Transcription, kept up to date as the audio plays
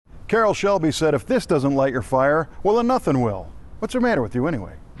Carroll Shelby said, if this doesn't light your fire, well then nothing will. What's the matter with you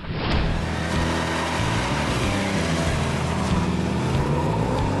anyway?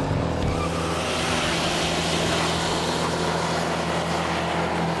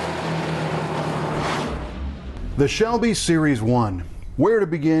 The Shelby Series 1. Where to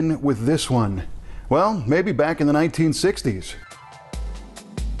begin with this one? Well, maybe back in the 1960s.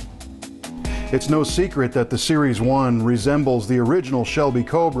 It's no secret that the Series 1 resembles the original Shelby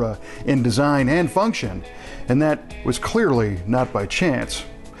Cobra in design and function, and that was clearly not by chance.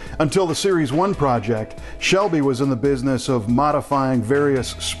 Until the Series 1 project, Shelby was in the business of modifying various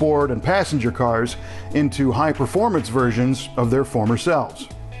sport and passenger cars into high-performance versions of their former selves.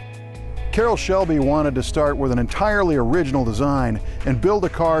 Carroll Shelby wanted to start with an entirely original design and build a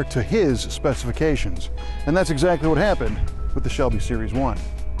car to his specifications. And that's exactly what happened with the Shelby Series 1.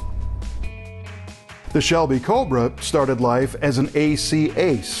 The Shelby Cobra started life as an AC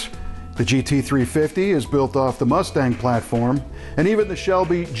Ace. The GT350 is built off the Mustang platform, and even the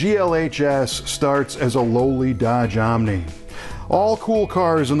Shelby GLHS starts as a lowly Dodge Omni. All cool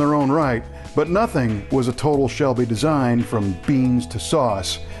cars in their own right, but nothing was a total Shelby design from beans to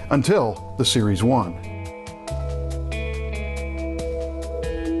sauce until the Series 1.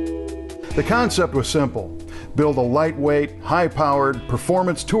 The concept was simple. Build a lightweight, high-powered,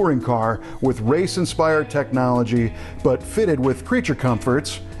 performance touring car with race-inspired technology, but fitted with creature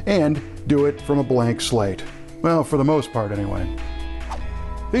comforts, and do it from a blank slate. Well, for the most part anyway.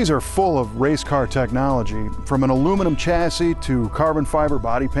 These are full of race car technology, from an aluminum chassis to carbon fiber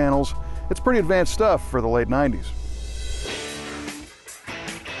body panels. It's pretty advanced stuff for the late 90s.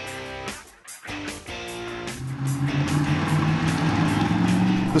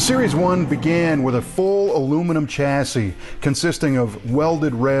 The Series 1 began with a full aluminum chassis consisting of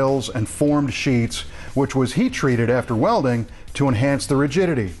welded rails and formed sheets, which was heat treated after welding to enhance the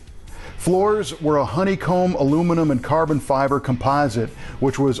rigidity. Floors were a honeycomb aluminum and carbon fiber composite,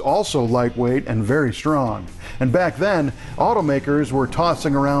 which was also lightweight and very strong. And back then, automakers were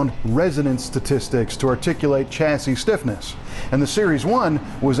tossing around resonance statistics to articulate chassis stiffness. And the Series 1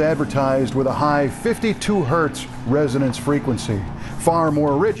 was advertised with a high 52 Hz resonance frequency, far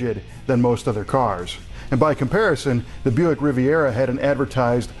more rigid than most other cars. And by comparison, the Buick Riviera had an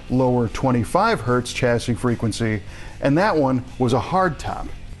advertised lower 25 Hz chassis frequency, and that one was a hardtop.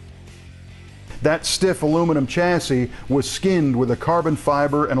 That stiff aluminum chassis was skinned with a carbon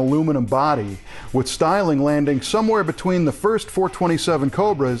fiber and aluminum body, with styling landing somewhere between the first 427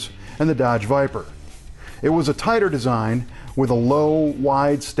 Cobras and the Dodge Viper. It was a tighter design with a low,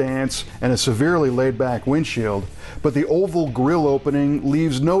 wide stance and a severely laid-back windshield, but the oval grille opening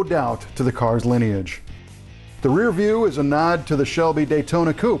leaves no doubt to the car's lineage. The rear view is a nod to the Shelby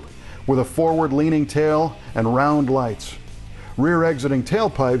Daytona Coupe, with a forward-leaning tail and round lights. Rear-exiting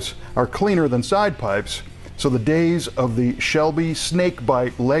tailpipes are cleaner than side pipes, so the days of the Shelby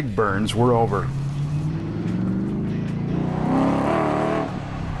snakebite leg burns were over.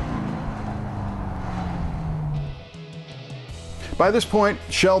 By this point,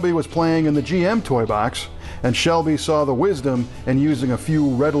 Shelby was playing in the GM toy box, and Shelby saw the wisdom in using a few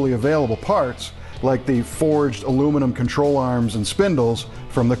readily available parts, like the forged aluminum control arms and spindles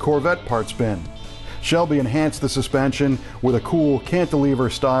from the Corvette parts bin. Shelby enhanced the suspension with a cool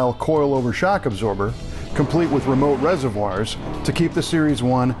cantilever-style coil-over shock absorber, complete with remote reservoirs to keep the Series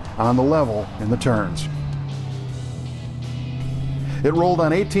 1 on the level in the turns. It rolled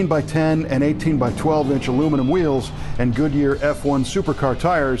on 18x10 and 18x12-inch aluminum wheels and Goodyear F1 supercar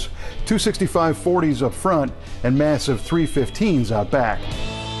tires, 265/40s up front and massive 315s out back.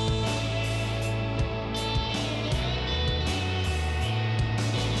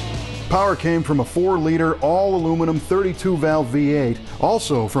 Power came from a 4-liter all-aluminum 32-valve V8,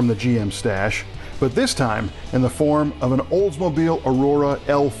 also from the GM stash, but this time in the form of an Oldsmobile Aurora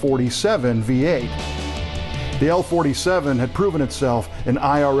L47 V8. The L47 had proven itself in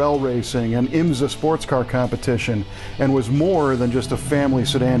IRL racing and IMSA sports car competition and was more than just a family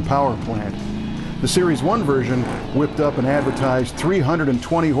sedan power plant. The Series 1 version whipped up an advertised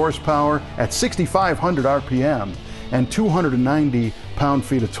 320 horsepower at 6,500 RPM and 290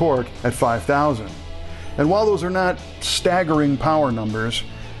 pound-feet of torque at 5,000. And while those are not staggering power numbers,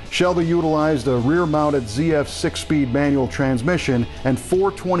 Shelby utilized a rear-mounted ZF 6-speed manual transmission and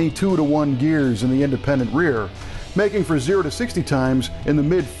 422-to-1 gears in the independent rear, making for 0 to 60 times in the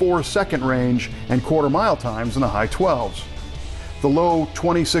mid-4-second range and quarter-mile times in the high 12s. The low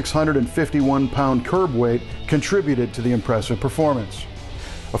 2,651-pound curb weight contributed to the impressive performance.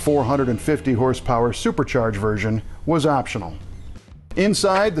 A 450 horsepower supercharged version was optional.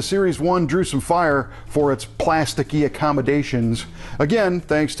 Inside, the Series 1 drew some fire for its plasticky accommodations, again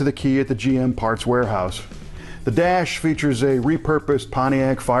thanks to the key at the GM parts warehouse. The dash features a repurposed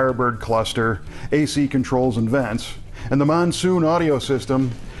Pontiac Firebird cluster, AC controls and vents, and the Monsoon audio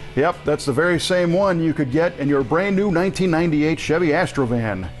system. Yep, that's the very same one you could get in your brand new 1998 Chevy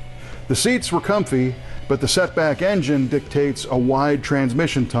Astrovan. The seats were comfy, but the setback engine dictates a wide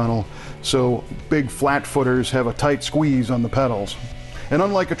transmission tunnel, so big flat footers have a tight squeeze on the pedals. And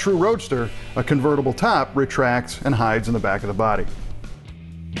unlike a true roadster, a convertible top retracts and hides in the back of the body.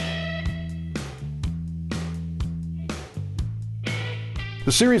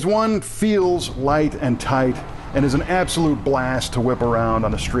 The Series 1 feels light and tight and is an absolute blast to whip around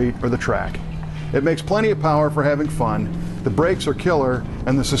on the street or the track. It makes plenty of power for having fun, the brakes are killer,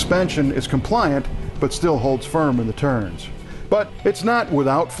 and the suspension is compliant but still holds firm in the turns. But it's not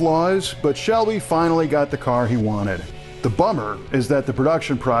without flaws, but Shelby finally got the car he wanted. The bummer is that the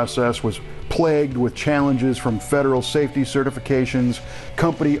production process was plagued with challenges from federal safety certifications,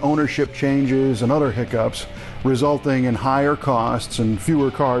 company ownership changes, and other hiccups, resulting in higher costs and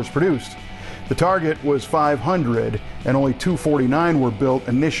fewer cars produced. The target was 500, and only 249 were built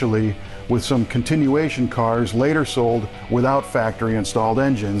initially, with some continuation cars later sold without factory installed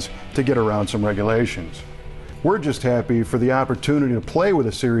engines to get around some regulations. We're just happy for the opportunity to play with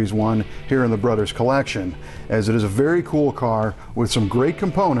a Series 1 here in the Brothers collection, as it is a very cool car with some great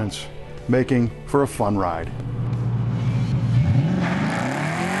components, making for a fun ride.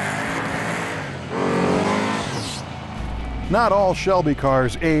 Not all Shelby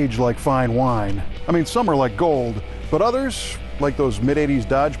cars age like fine wine. I mean, some are like gold, but others, like those mid-80s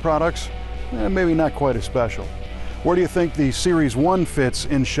Dodge products, maybe not quite as special. Where do you think the Series 1 fits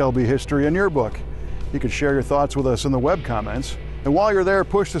in Shelby history in your book? You can share your thoughts with us in the web comments. And while you're there,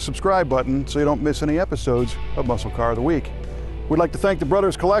 push the subscribe button so you don't miss any episodes of Muscle Car of the Week. We'd like to thank the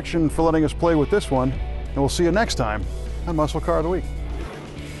Brothers Collection for letting us play with this one, and we'll see you next time on Muscle Car of the Week.